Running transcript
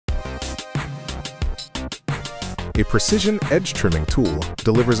A precision edge trimming tool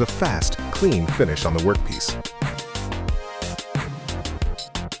delivers a fast, clean finish on the workpiece.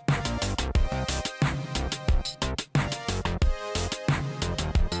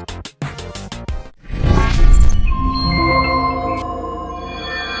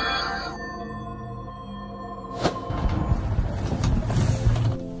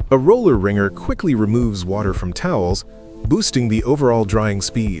 A roller wringer quickly removes water from towels, boosting the overall drying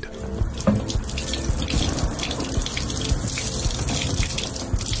speed.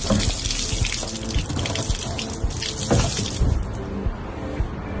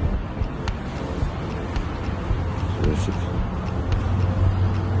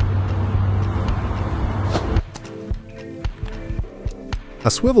 A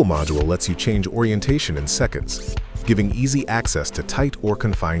swivel module lets you change orientation in seconds, giving easy access to tight or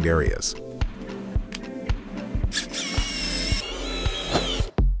confined areas.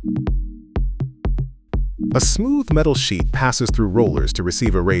 A smooth metal sheet passes through rollers to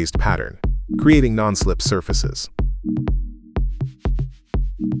receive a raised pattern, creating non-slip surfaces.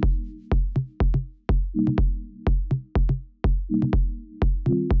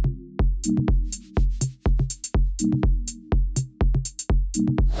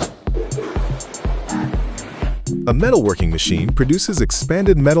 A metalworking machine produces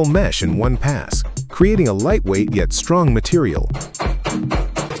expanded metal mesh in one pass, creating a lightweight yet strong material.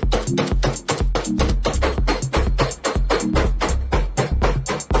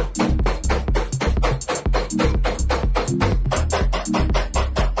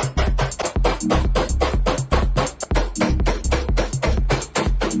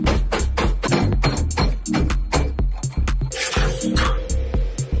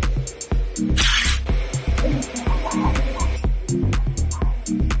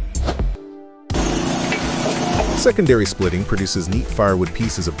 Secondary splitting produces neat firewood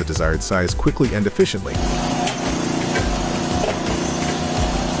pieces of the desired size quickly and efficiently.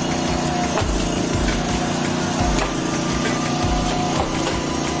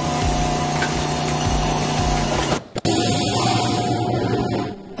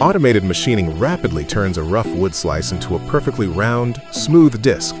 Automated machining rapidly turns a rough wood slice into a perfectly round, smooth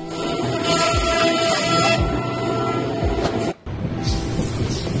disc.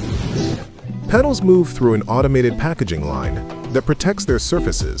 Panels move through an automated packaging line that protects their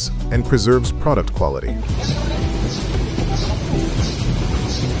surfaces and preserves product quality.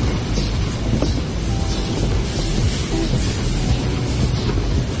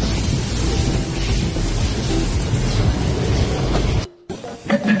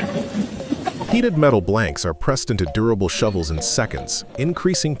 Heated metal blanks are pressed into durable shovels in seconds,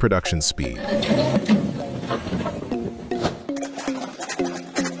 increasing production speed.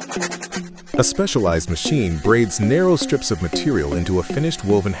 A specialized machine braids narrow strips of material into a finished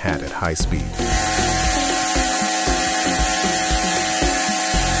woven hat at high speed.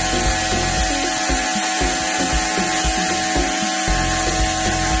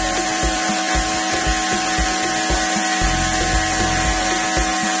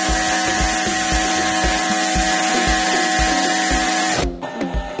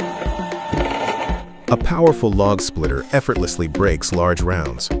 A powerful log splitter effortlessly breaks large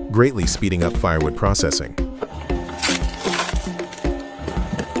rounds, greatly speeding up firewood processing.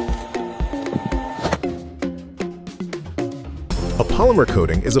 A polymer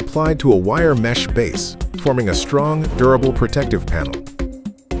coating is applied to a wire mesh base, forming a strong, durable protective panel.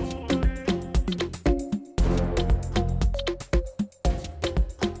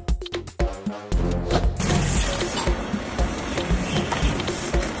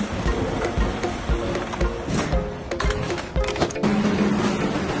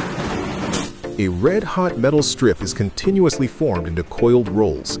 A red-hot metal strip is continuously formed into coiled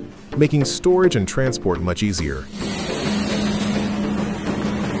rolls, making storage and transport much easier.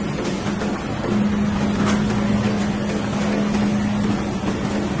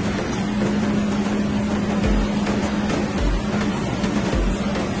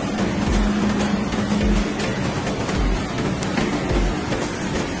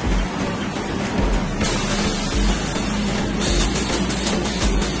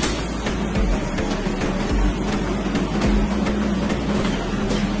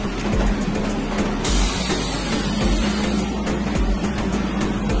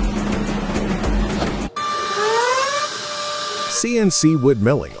 CNC wood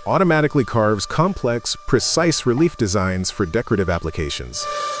milling automatically carves complex, precise relief designs for decorative applications.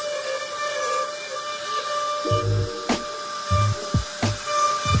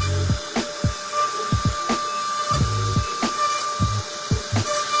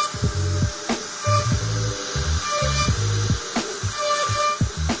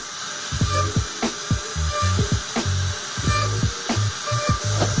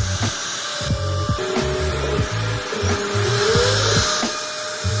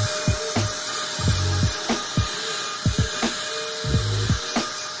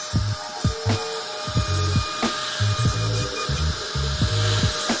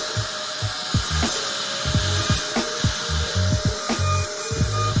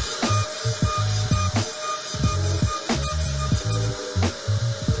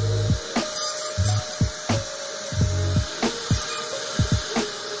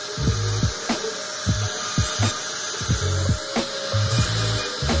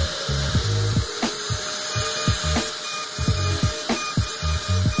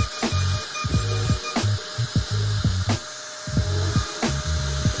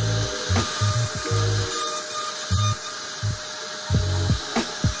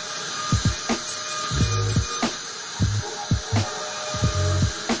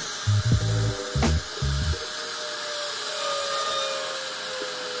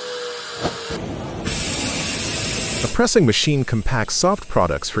 pressing machine compacts soft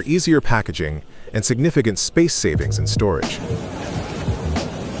products for easier packaging and significant space savings in storage.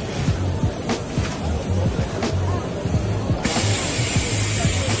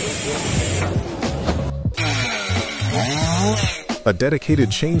 A dedicated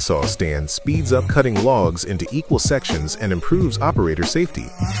chainsaw stand speeds up cutting logs into equal sections and improves operator safety.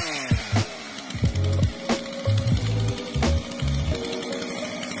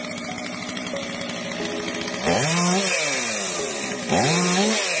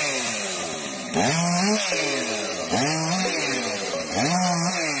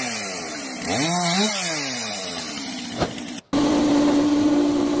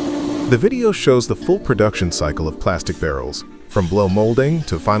 The video shows the full production cycle of plastic barrels, from blow molding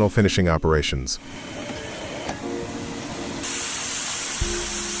to final finishing operations.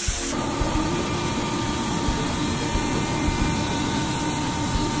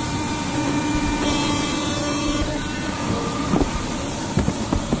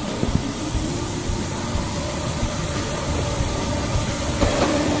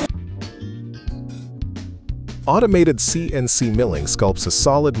 Automated CNC milling sculpts a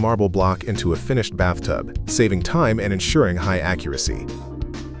solid marble block into a finished bathtub, saving time and ensuring high accuracy.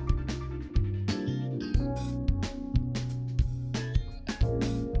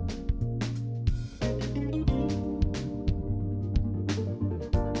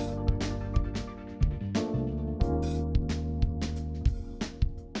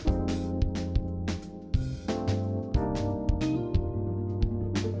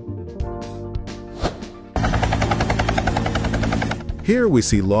 Here we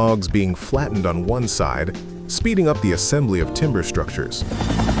see logs being flattened on one side, speeding up the assembly of timber structures.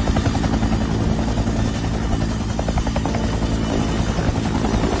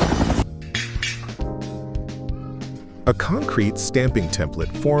 A concrete stamping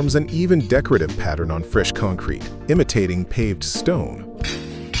template forms an even decorative pattern on fresh concrete, imitating paved stone.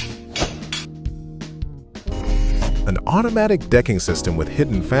 An automatic decking system with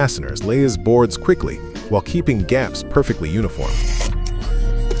hidden fasteners lays boards quickly while keeping gaps perfectly uniform.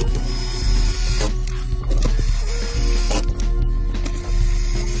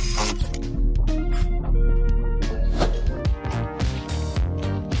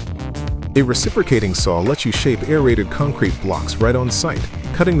 A reciprocating saw lets you shape aerated concrete blocks right on site,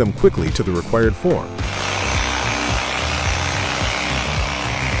 cutting them quickly to the required form.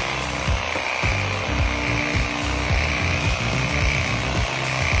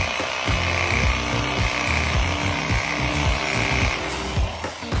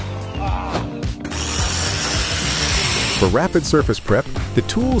 For rapid surface prep, the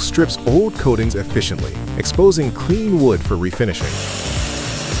tool strips old coatings efficiently, exposing clean wood for refinishing.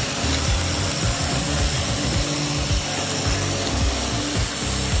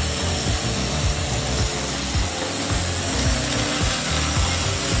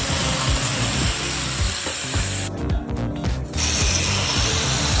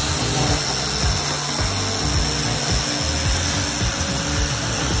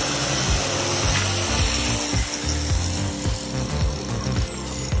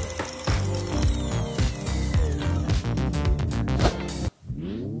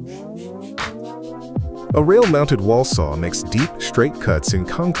 A rail-mounted wall saw makes deep, straight cuts in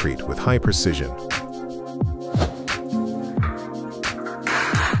concrete with high precision.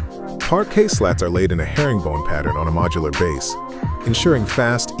 Parquet slats are laid in a herringbone pattern on a modular base, ensuring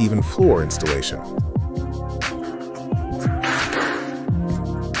fast, even floor installation.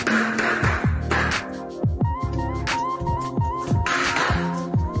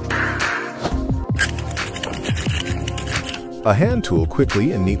 A hand tool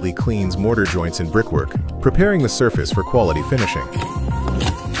quickly and neatly cleans mortar joints and brickwork, preparing the surface for quality finishing.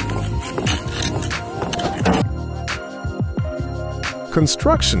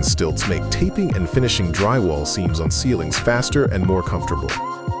 Construction stilts make taping and finishing drywall seams on ceilings faster and more comfortable.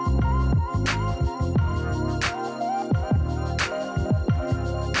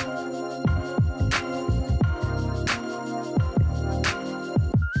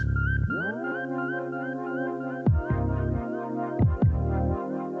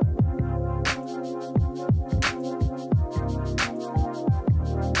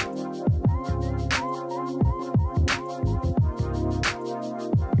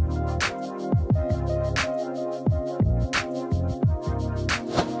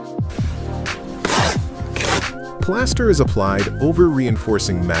 Plaster is applied over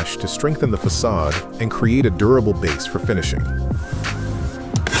reinforcing mesh to strengthen the facade and create a durable base for finishing.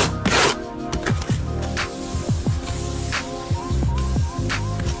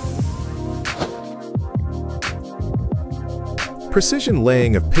 Precision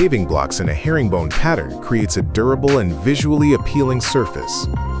laying of paving blocks in a herringbone pattern creates a durable and visually appealing surface.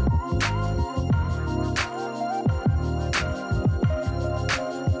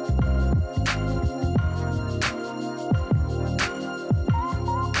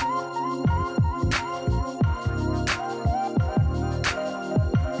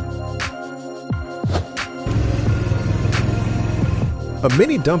 A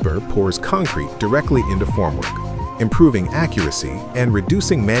mini dumper pours concrete directly into formwork, improving accuracy and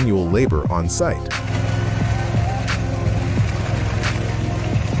reducing manual labor on site.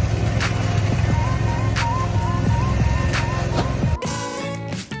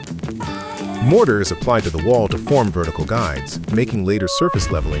 Mortar is applied to the wall to form vertical guides, making later surface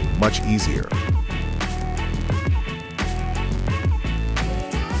leveling much easier.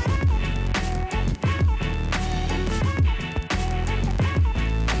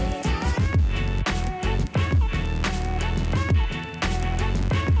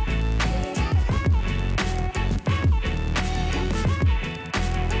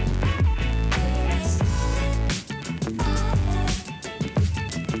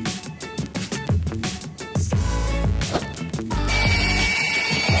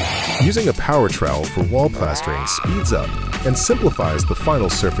 Using a power trowel for wall plastering speeds up and simplifies the final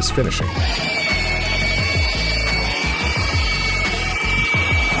surface finishing.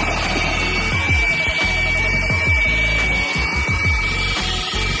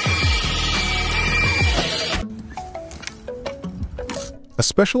 A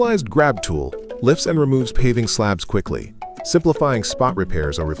specialized grab tool lifts and removes paving slabs quickly, simplifying spot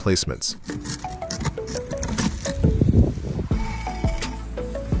repairs or replacements.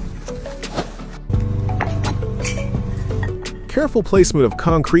 Careful placement of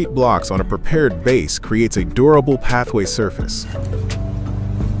concrete blocks on a prepared base creates a durable pathway surface.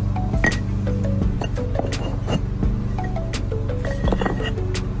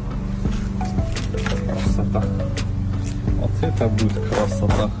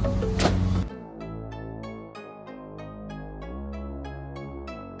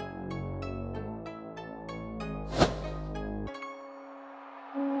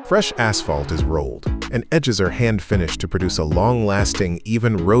 Fresh asphalt is rolled, and edges are hand-finished to produce a long-lasting,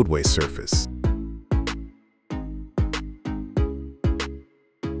 even roadway surface.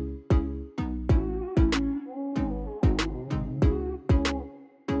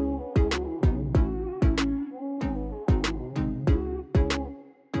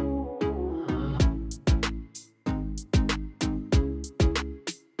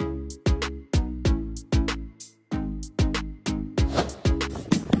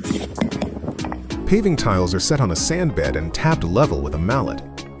 Paving tiles are set on a sand bed and tapped level with a mallet,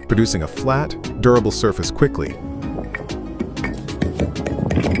 producing a flat, durable surface quickly.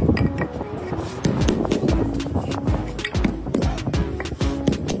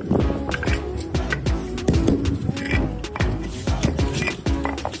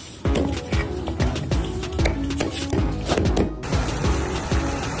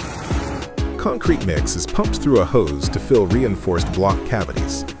 Concrete mix is pumped through a hose to fill reinforced block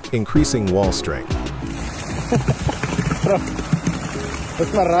cavities, increasing wall strength.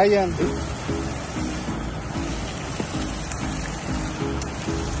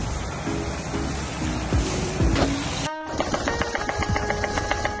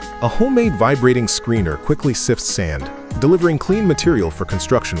 A homemade vibrating screener quickly sifts sand, delivering clean material for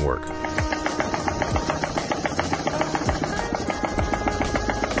construction work.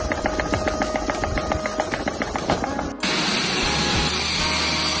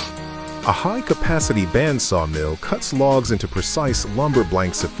 A high-capacity bandsaw mill cuts logs into precise lumber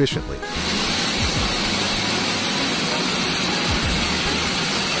blanks efficiently.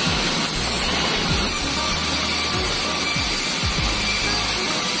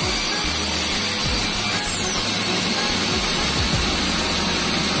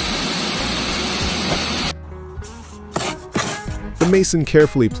 The mason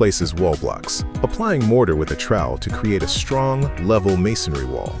carefully places wall blocks, applying mortar with a trowel to create a strong, level masonry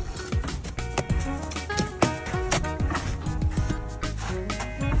wall.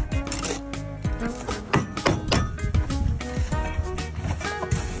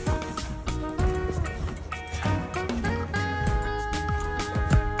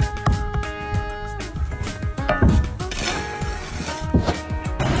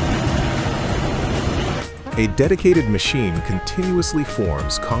 A dedicated machine continuously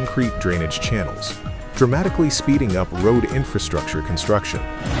forms concrete drainage channels, dramatically speeding up road infrastructure construction.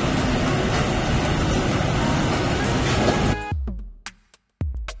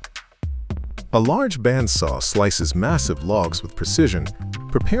 A large bandsaw slices massive logs with precision,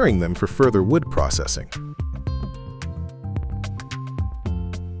 preparing them for further wood processing.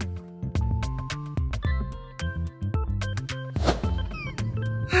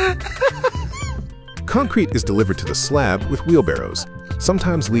 Concrete is delivered to the slab with wheelbarrows,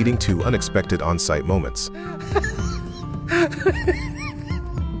 sometimes leading to unexpected on-site moments.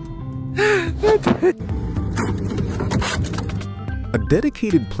 A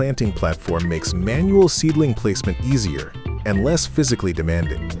dedicated planting platform makes manual seedling placement easier and less physically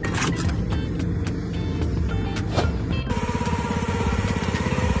demanding.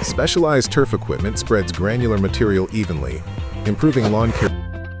 Specialized turf equipment spreads granular material evenly, improving lawn care.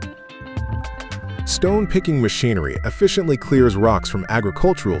 Stone picking machinery efficiently clears rocks from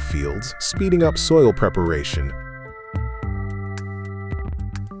agricultural fields, speeding up soil preparation.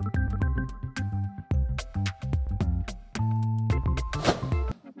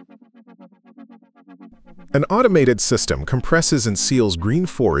 An automated system compresses and seals green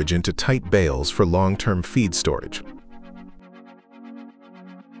forage into tight bales for long-term feed storage.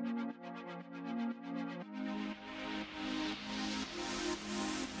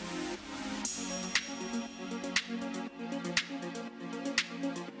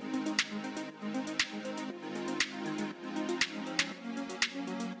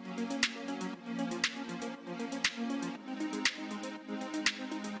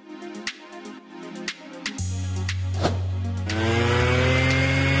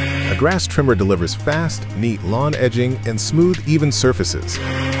 A grass trimmer delivers fast, neat lawn edging and smooth, even surfaces.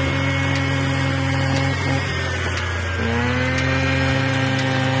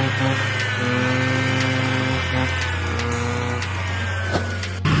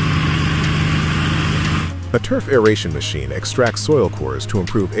 A turf aeration machine extracts soil cores to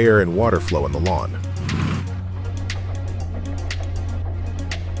improve air and water flow in the lawn.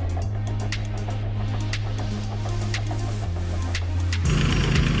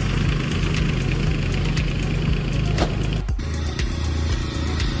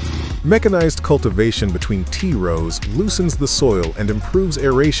 Mechanized cultivation between T rows loosens the soil and improves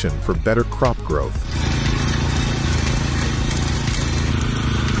aeration for better crop growth.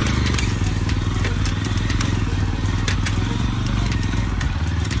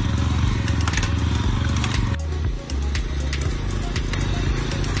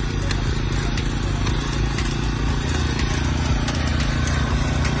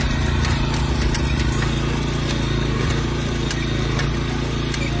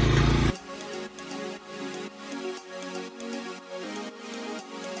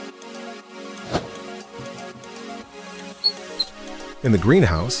 In the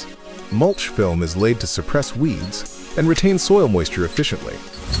greenhouse, mulch film is laid to suppress weeds and retain soil moisture efficiently.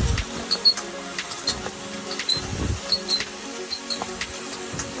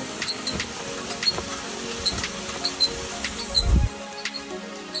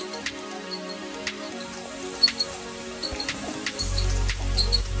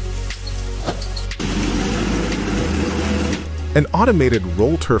 An automated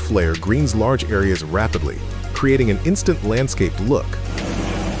roll turf layer greens large areas rapidly, creating an instant landscaped look.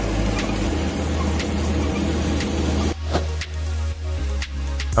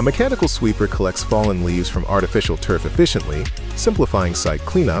 A mechanical sweeper collects fallen leaves from artificial turf efficiently, simplifying site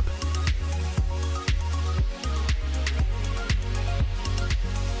cleanup